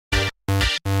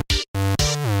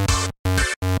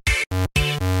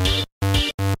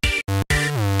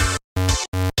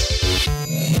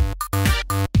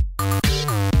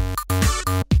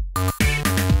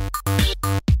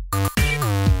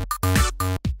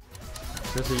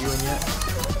Chris, are you in yet?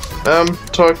 I'm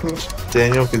talking to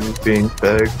Daniel because he's being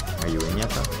bag. Are you in yet,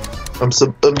 though? I'm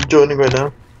joining right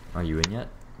now. Are you in yet?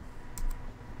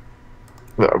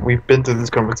 We've been through this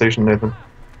conversation, Nathan.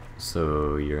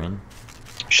 So, you're in?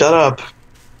 Shut up.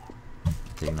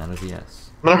 Taking that as a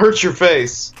yes. I'm gonna hurt your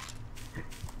face.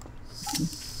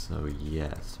 So,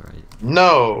 yes, right?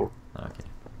 No. Okay.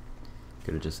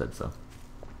 Could have just said so.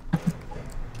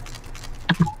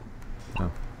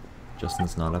 Oh.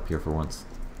 Justin's not up here for once.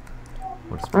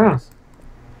 What a surprise.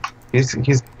 He's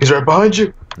right behind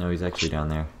you. No, he's actually down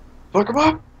there. Fuck him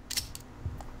up.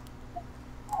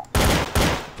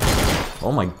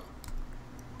 Oh my...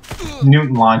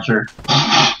 Newton launcher.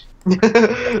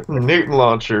 Newton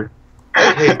launcher.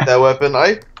 I hate that weapon.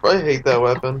 I hate that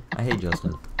weapon. I hate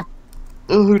Justin.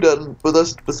 Who doesn't? But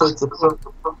that's besides the point.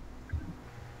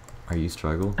 Are you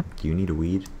struggle? Do you need a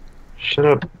weed? Shut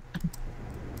up.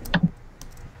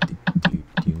 Do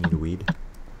you need a weed?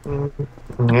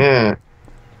 Yeah.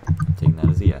 Taking that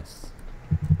as a yes.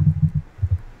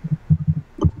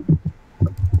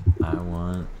 I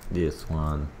want this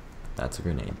one. That's a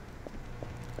grenade.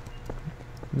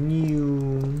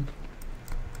 New.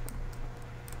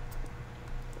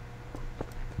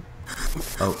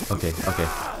 Oh, okay, okay.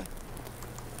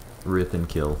 Rip and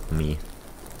kill me.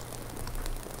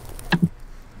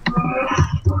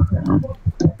 Oh,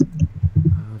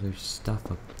 there's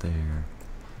stuff up there.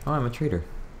 Oh, I'm a traitor.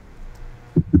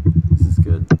 This is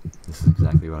good. This is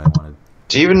exactly what I wanted.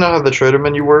 Do you even know how the trader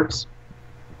menu works?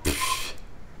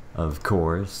 Of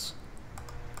course.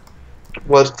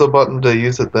 What's the button to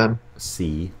use it then?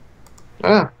 C.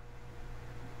 Ah.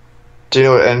 Do you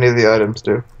know what any of the items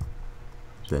do?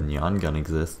 The neon gun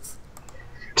exists.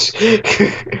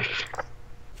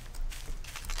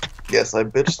 Yes, I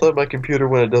bitch slap my computer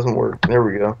when it doesn't work. There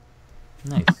we go.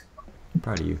 Nice.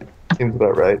 Proud of you. Seems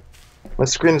about right. My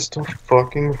screen is still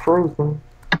fucking frozen.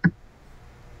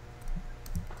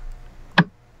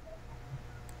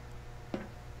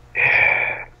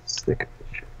 Sick of this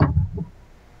shit.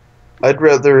 I'd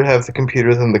rather have the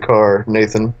computer than the car,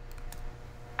 Nathan.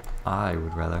 I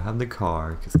would rather have the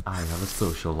car because I have a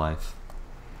social life.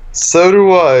 So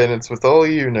do I, and it's with all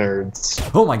you nerds.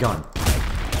 Oh my god!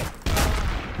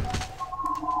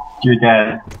 You're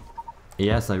dead.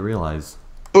 Yes, I realize.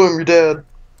 Boom, you're dead.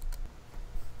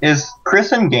 Is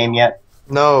Chris in game yet?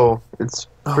 No, it's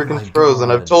Oh freaking my frozen.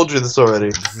 God. I've told you this already.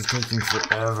 This is taking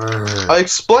forever. I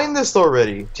explained this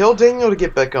already. Tell Daniel to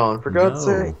get back on, for God's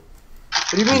sake.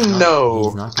 What do you mean, no?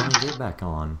 He's not gonna get back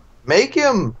on. Make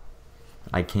him!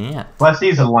 I can't.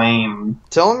 Leslie's lame.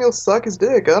 Tell him you'll suck his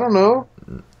dick, I don't know.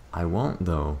 I won't,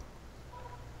 though.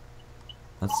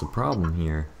 That's the problem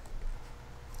here.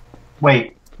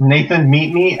 Wait, Nathan,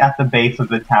 meet me at the base of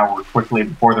the tower quickly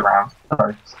before the round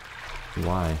starts.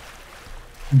 Why?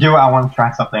 Do it, I want to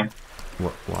try something.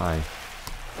 Why?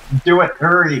 Do it,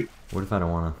 hurry! What if I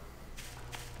don't wanna?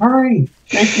 Hurry!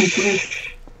 Nathan, please.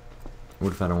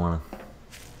 What if I don't wanna?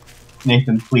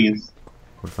 Nathan, please.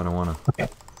 What if I don't wanna? Okay.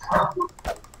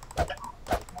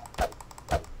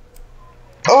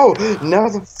 Oh, now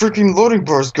the freaking loading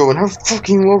bar's going. How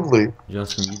fucking lovely.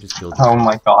 Justin, you just killed Oh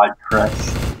my god,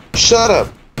 Chris. Shut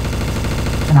up.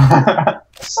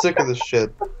 Sick of this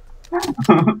shit.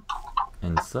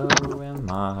 And so am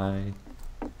I.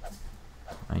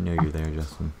 I know you're there,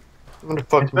 Justin. I'm gonna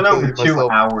fucking It's been kill over you 2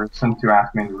 myself. hours since you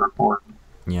asked me to record.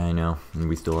 Yeah, I know. And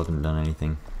we still haven't done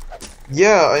anything.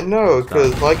 Yeah, I know,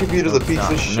 because Stop. my computer's a No, piece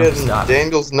stop. of No, shit and stop.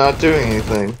 Daniel's not doing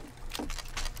anything.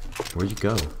 Where'd you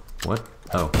go? What?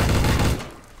 Oh.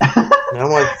 Now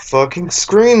my fucking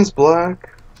screen's black.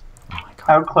 Oh my god.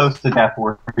 How close to death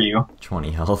were you?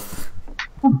 20 health.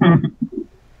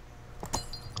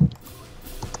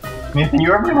 Nathan,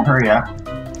 you ever gonna hurry up?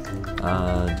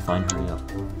 Define hurry up.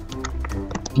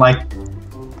 Like,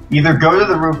 either go to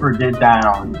the roof or get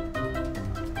down.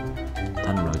 I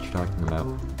don't know what you're talking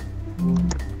about.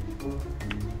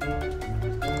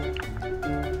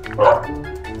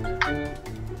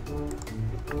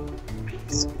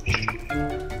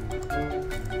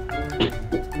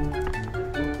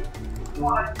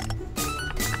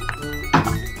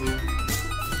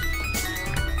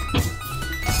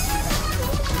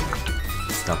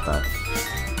 Stop that.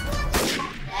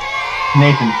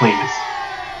 Nathan, please.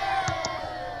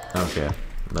 Okay,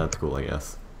 that's cool, I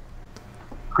guess.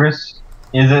 Chris,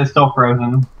 is it still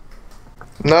frozen?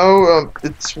 No,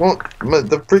 it's won't.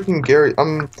 The freaking Gary.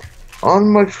 I'm on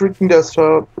my freaking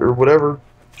desktop or whatever.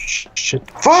 Shit.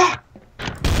 Fuck!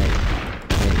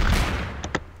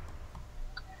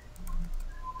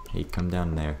 Hey, come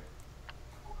down there.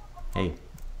 Hey.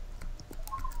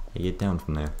 Hey, get down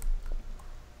from there.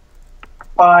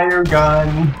 Fire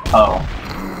gun. Oh.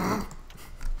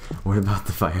 What about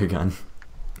the fire gun?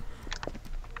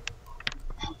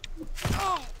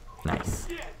 Nice.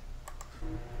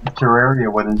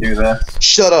 Terraria wouldn't do this.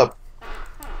 Shut up.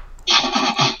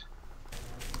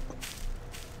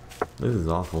 This is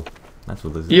awful. That's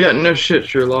what this is. Yeah, no shit,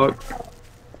 Sherlock.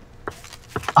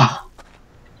 Ah.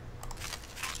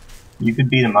 You could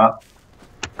beat him up.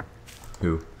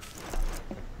 Who?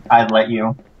 I'd let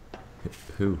you.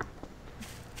 Who?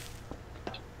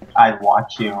 I'd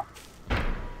watch you.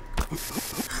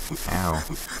 Ow.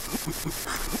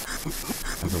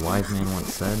 As a wise man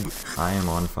once said, I am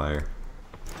on fire.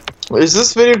 Is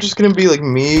this video just gonna be like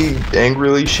me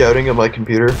angrily shouting at my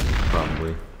computer?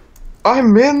 Probably.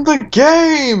 I'm in the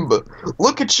game!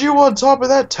 Look at you on top of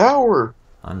that tower!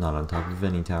 I'm not on top of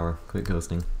any tower. Quit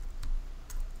coasting.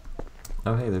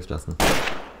 Oh hey, there's Justin.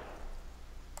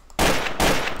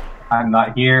 I'm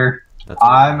not here. That's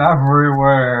I'm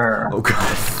everywhere. Oh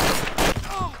god.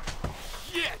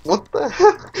 What the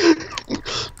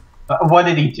heck? What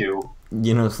did he do?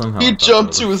 You know, somehow I He thought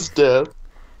jumped that to was- his death.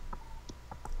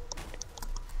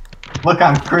 Look,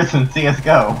 I'm Chris in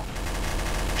CSGO.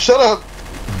 Shut up!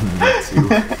 Me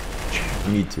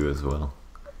too. Me too as well.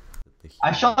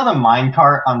 I shot a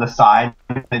minecart on the side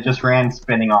that just ran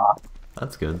spinning off.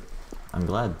 That's good. I'm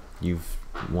glad you've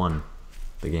won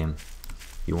the game.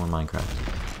 You won Minecraft.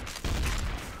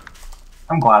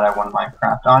 I'm glad I won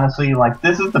Minecraft. Honestly, like,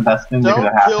 this is the best thing that could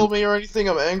Don't have kill happened. me or anything,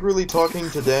 I'm angrily talking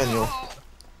to Daniel.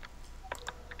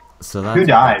 So that's Who what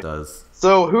died? that does.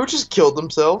 So, who just killed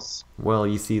themselves? Well,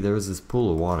 you see, there was this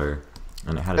pool of water,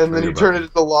 and it had a And then trigger you turned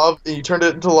it button. into lava, and you turned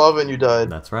it into lava and you died.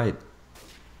 That's right.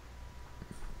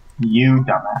 You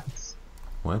dumbass.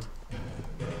 What?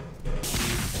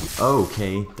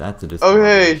 Okay, that's a Oh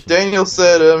hey, disqualification. Daniel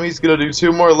said he's gonna do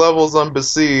 2 more levels on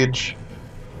Besiege.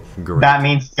 Great. That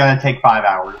means it's gonna take 5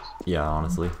 hours. Yeah,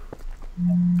 honestly.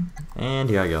 And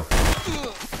here I go.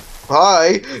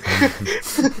 Hi!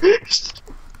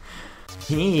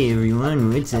 Hey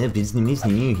everyone, what's up? It's the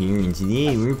Mr. New here, and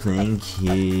today we're playing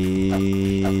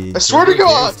Kids. I swear to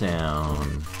God!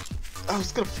 Town. I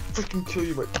was gonna freaking kill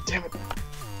you, but damn it.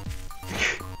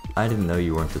 I didn't know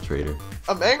you weren't the traitor.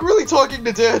 I'm angrily talking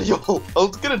to Daniel. I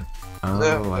was gonna. Oh,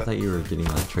 No. I thought you were getting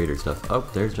like traitor stuff. Oh,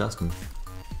 there's Justin.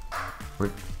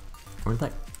 Where'd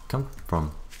that come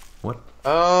from? What?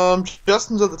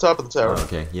 Justin's at the top of the tower. Oh,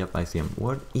 okay, yep, I see him.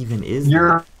 What even is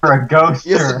You're a ghoster.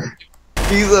 Yes,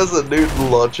 he has a Newton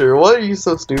launcher. Why are you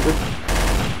so stupid?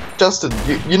 Justin,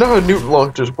 you know how Newton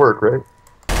launchers work, right?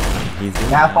 that? He's in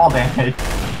Half there. all damage.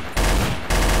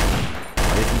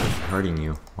 Why isn't this hurting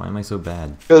you? Why am I so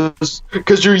bad?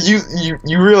 Because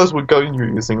you realize what gun you're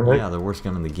using, right? Yeah, the worst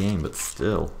gun in the game, but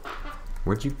still.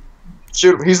 Where'd you...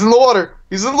 Shoot him. He's in the water.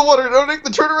 He's in the water. Don't make the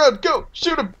turn around. Go.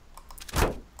 Shoot him.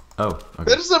 Oh, okay.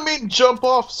 That doesn't mean jump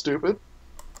off, stupid.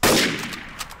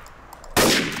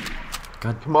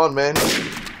 God, Come on, man.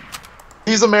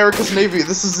 He's America's Navy.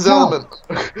 This is his No.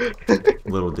 element.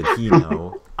 little did he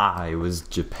know, I was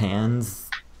Japan's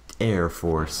Air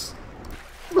Force.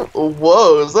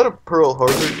 Whoa, is that a Pearl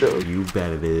Harbor joke? You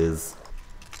bet it is.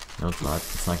 No, it's not.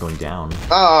 It's not going down.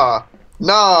 It's Ah.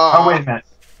 Nah. Oh, wait a minute.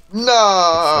 like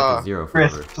Nah. a zero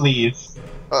Chris, forever. please.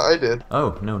 I did.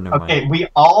 Oh, no, never Okay, mind. we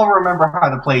all remember how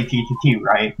to play TTT,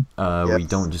 right? We Yes.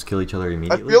 don't just kill each other I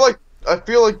immediately?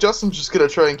 feel like Justin's just gonna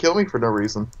try and kill me for no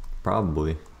reason.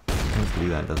 Probably. He tends to do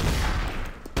that, doesn't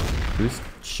he? Who's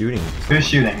shooting? Who's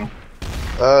shooting?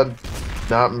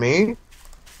 Not me.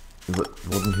 Well,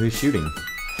 then who's shooting?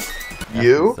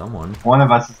 You? Someone. One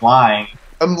of us is lying.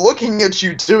 I'm looking at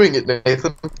you doing it,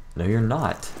 Nathan. No, you're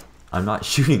not. I'm not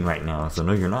shooting right now, so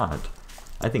no, you're not.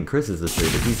 I think Chris is the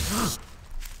traitor. He's...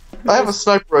 I have a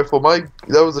sniper rifle.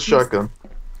 That was a shotgun.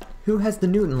 Who has the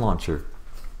Newton launcher?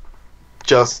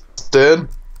 Justin.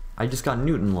 I just got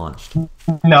Newton launched.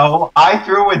 No, I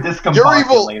threw a discombobulator, You're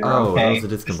evil! Oh, that okay?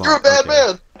 was a discombobulator. You're a bad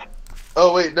man.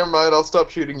 Oh wait, never mind. I'll stop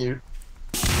shooting you.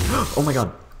 Oh my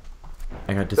god.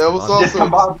 I got That was discombobulated. also a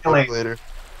Discombobulate. discombobulator.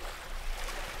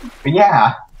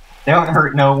 Yeah, they don't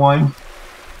hurt no one.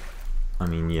 I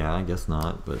mean, yeah, I guess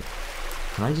not, but...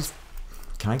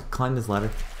 Can I climb this ladder?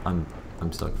 I'm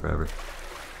stuck forever.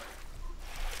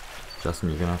 Justin,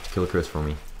 you're gonna have to kill Chris for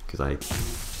me, because I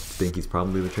think he's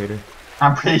probably the traitor.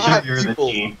 I'm pretty sure Ah, you're the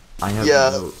people. G. I have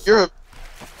Yeah,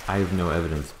 I have no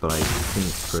evidence, but I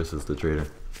think Chris is the traitor.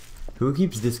 Who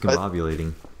keeps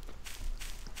discombobulating?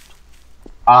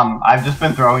 I've just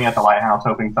been throwing at the lighthouse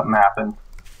hoping something happened.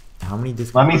 How many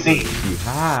Let me see. discombobulators do you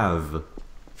have?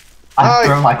 I've Hi.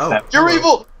 thrown like Oh. 7. You're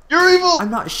evil. You're evil. I'm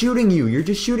not shooting you, you're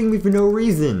just shooting me for no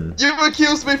reason! You've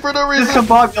accused me for no reason.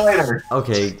 Discombobulator!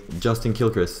 Okay, Justin, kill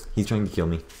Chris. He's trying to kill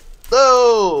me.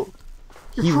 No.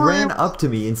 He ran up to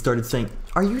me and started saying,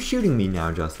 "Are you shooting me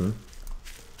now, Justin?"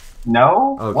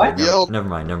 No? Okay, What? never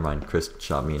mind. Chris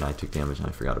shot me and I took damage and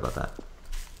I forgot about that.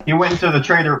 He went to the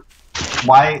trader.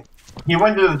 Why? He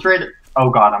went to the trader. Oh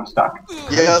god, I'm stuck.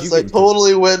 Yes, I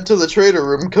totally went to the trader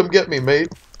room. Come get me, mate.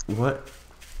 What?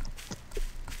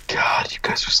 God, you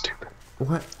guys are stupid.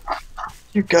 What?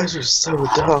 You guys are so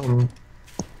dumb.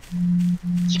 You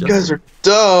Justin, guys are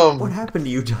dumb. What happened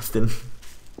to you, Justin?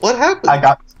 What happened? I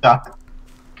got stuck.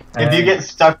 If you get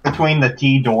stuck between the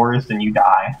T doors, then you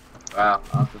die. Wow.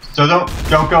 So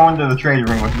don't go into the trading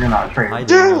room if you're not a trader. Hi,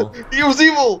 Daniel. Dude, he was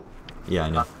evil. Yeah, I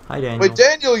know. Hi, Daniel. Wait,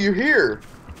 Daniel, you're here.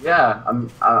 Yeah,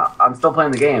 I'm still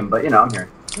playing the game, but you know, I'm here.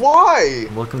 Why?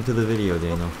 Welcome to the video,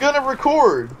 Daniel. You're gonna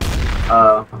record.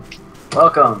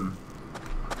 Welcome.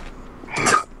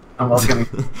 I'm welcoming.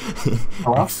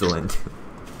 Excellent.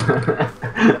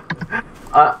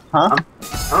 Huh? I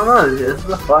don't know. This is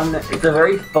a fun. It's a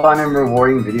very fun and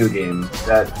rewarding video game.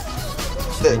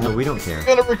 Daniel, we don't care.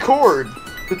 You're gonna record.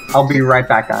 I'll be right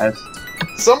back, guys.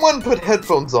 Someone put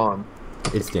headphones on.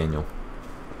 It's Daniel.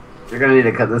 You're gonna need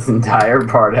to cut this entire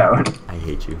part out. I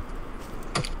hate you.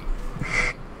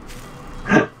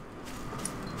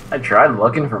 I tried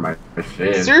looking for my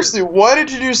shit. Seriously, why did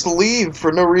you just leave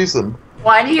for no reason?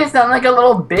 Why do you sound like a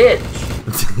little bitch?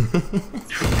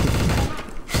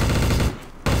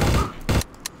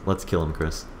 Let's kill him,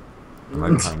 Chris. I'm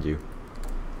right behind you.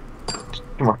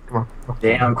 Come on.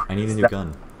 Damn. I need a new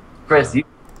gun. Chris, you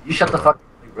shut the fuck up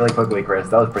really quickly, Chris.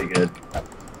 That was pretty good.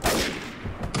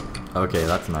 Okay,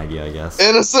 that's an idea, I guess.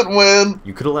 Innocent win.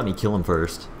 You could have let me kill him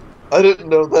first. I didn't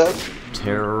know that.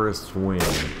 Terrorists win.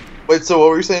 Wait, so what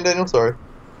were you saying, Daniel? Sorry.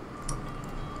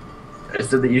 I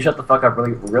said that you shut the fuck up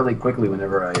really quickly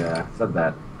whenever I said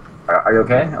that. Are you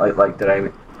okay? Like, did I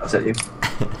upset you?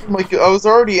 I was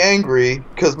already angry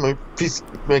because my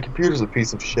computer's a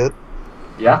piece of shit.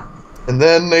 Yeah? And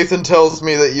then Nathan tells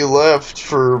me that you left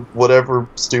for whatever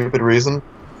stupid reason.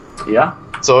 Yeah?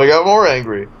 So I got more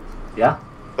angry. Yeah?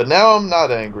 But now I'm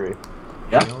not angry.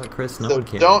 Yeah? You know what, Chris? No So one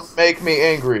cares. don't make me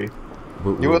angry.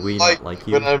 Will You wouldn't we like, not like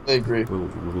me you? when I'm angry. Will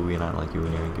we not like you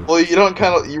when you're angry?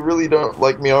 Well, you really don't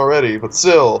like me already, but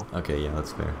still. Okay, yeah,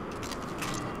 that's fair.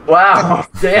 Wow!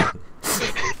 Damn!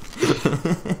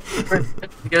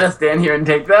 You gonna stand here and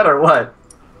take that, or what?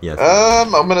 Yes.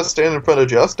 I'm gonna stand in front of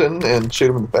Justin and shoot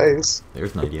him in the face.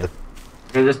 There's an idea.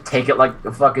 You're gonna just take it like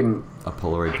a fucking... A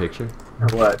Polaroid picture? or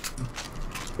what?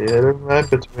 Hit him right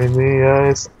between the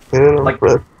eyes. Hit him Like-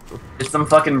 right. Is some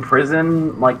fucking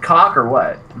prison, like, cock, or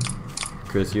what?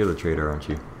 Chris, you're the traitor, aren't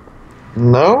you?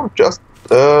 No,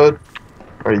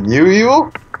 are you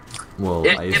evil? Well,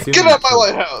 If- I if- assume. Get out my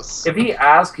lighthouse! If he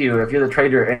asks you if you're the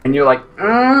traitor, and you're like,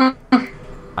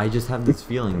 I just have this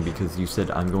feeling because you said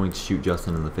I'm going to shoot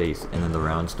Justin in the face, and then the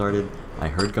round started. I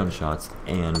heard gunshots,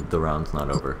 and the round's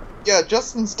not over. Yeah,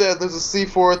 Justin's dead. There's a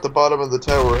C4 at the bottom of the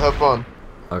tower. Have fun.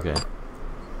 Okay.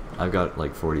 I've got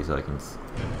like 40 seconds.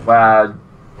 wow,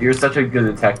 you're such a good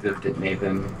detective,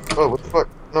 Nathan. Oh, what the fuck?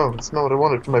 No, it's not what I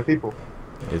wanted for my people.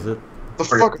 Is it? The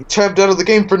fuck? I tabbed out of the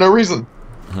game for no reason.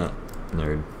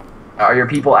 Nerd. Are your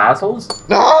people assholes?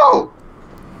 No!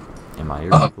 Am I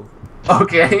your people?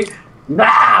 Okay.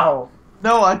 Now!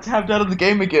 No, I tabbed out of the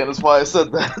game again, is why I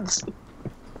said that.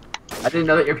 I didn't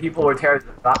know that your people were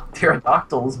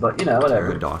pterodactyls, but you know, whatever.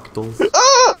 Pterodactyls?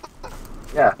 Ah!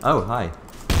 Yeah, Oh, hi.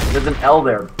 there's an L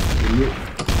there.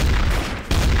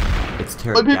 It's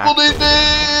My people pterodactyl. need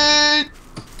me!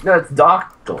 No, it's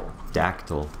doctyl.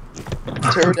 Dactyl.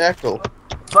 Pterodactyl.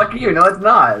 Fuck you, no it's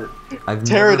not.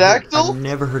 Pterodactyl? I've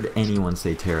never heard anyone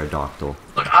say pterodactyl.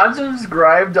 Look, I'm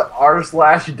subscribed to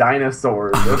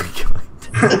r/dinosaurs. Oh my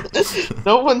god.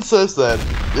 No one says that.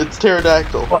 It's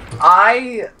pterodactyl.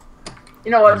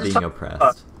 You know what, I'm just being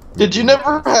oppressed. Did you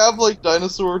never have, like,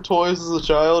 dinosaur toys as a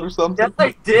child or something? yes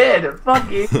I did, fuck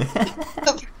you.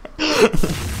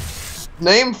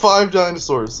 Name 5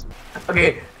 dinosaurs.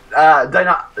 Okay,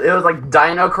 it was like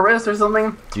Dino Chris or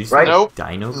something? Do you say Right? Nope.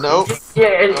 Dino? Nope. Yeah,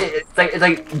 it's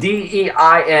like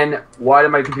D-E-I-N. Why did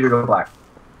my computer go black?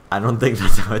 I don't think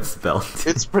that's how it's spelled.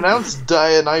 It's pronounced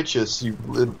Dionychus, you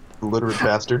illiterate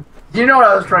bastard. You know what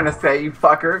I was trying to say, you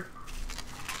fucker.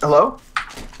 Hello?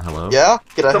 Hello? Yeah?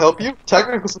 Can I help you?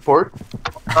 Technical support.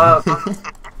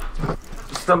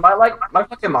 So my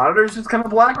fucking monitor is just kind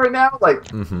of black right now. Like,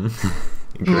 Mm-hmm.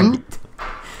 Mhm.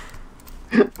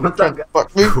 what's up, guys?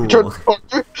 Fuck me. Cool.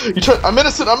 I'm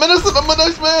innocent, I'm a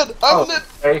nice man!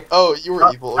 Okay. Oh, you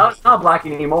were evil. Now it's not black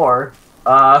anymore.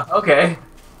 Okay.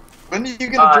 When are you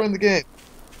gonna join the game?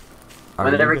 Are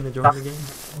you Whenever- gonna join the game?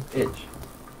 Itch.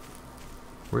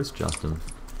 Where's Justin?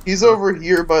 He's over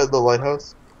here by the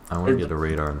lighthouse. I want to get a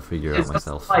radar and figure out It's just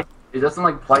myself. like Is Justin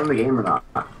like playing the game or not?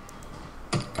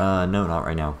 No, not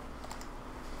right now.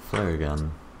 Flare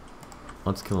gun.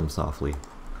 Let's kill him softly.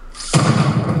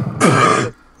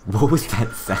 What was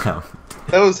that sound?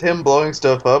 That was him blowing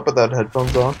stuff up without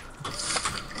headphones on.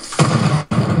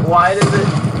 Why does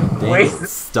it waste?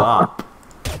 Stop.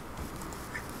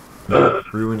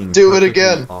 Ruining. Do it perfectly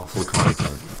again. Awful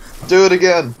content. Do it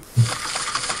again.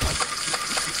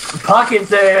 Pocket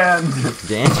sand.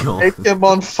 Daniel. Make him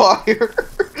on fire.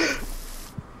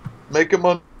 Make him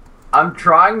on. I'm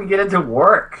trying to get it to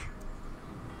work.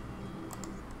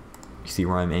 You see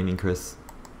where I'm aiming, Chris?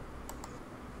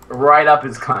 Right up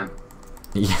his cunt.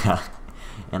 Yeah.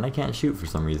 And I can't shoot for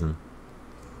some reason.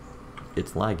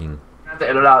 It's lagging. I have to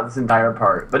edit out this entire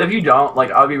part. But if you don't,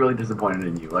 like, I'll be really disappointed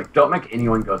in you. Like, don't make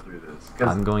anyone go through this. Because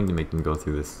I'm going to make them go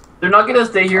through this. they're not going to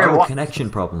stay here and Auto watch. connection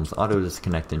problems. Auto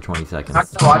disconnect in 20 I'm seconds.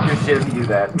 not gonna watch your shit if you do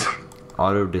that.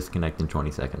 Auto disconnect in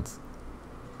 20 seconds.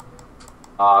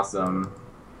 Awesome.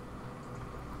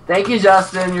 Thank you,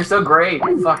 Justin. You're so great.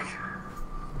 Fuck.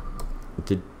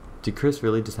 Did Chris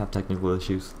really just have technical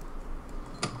issues?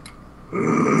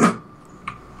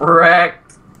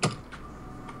 Wrecked.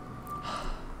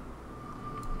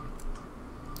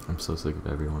 I'm so sick of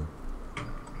everyone.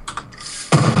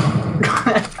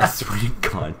 I swear to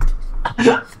God.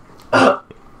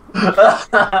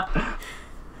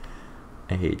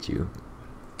 I hate you.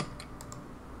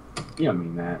 You don't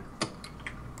mean that.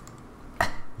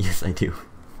 Yes, I do.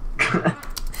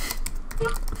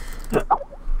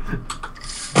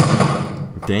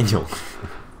 Daniel.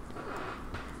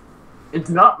 It's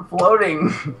not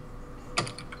floating.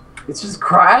 It's just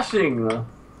crashing. Are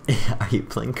you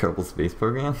playing Kerbal Space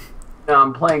Program? No,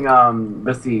 I'm playing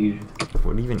Besieged.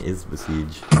 What even is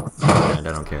Besiege? I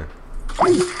don't care.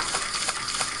 Alright.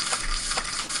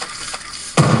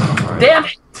 Damn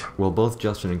it! Well, both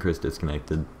Justin and Chris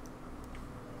disconnected.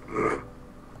 You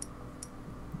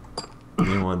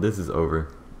know what? This is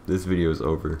over. This video is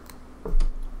over.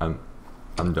 I'm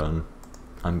done.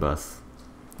 I'm bus.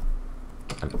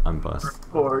 I'm bus.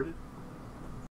 Record.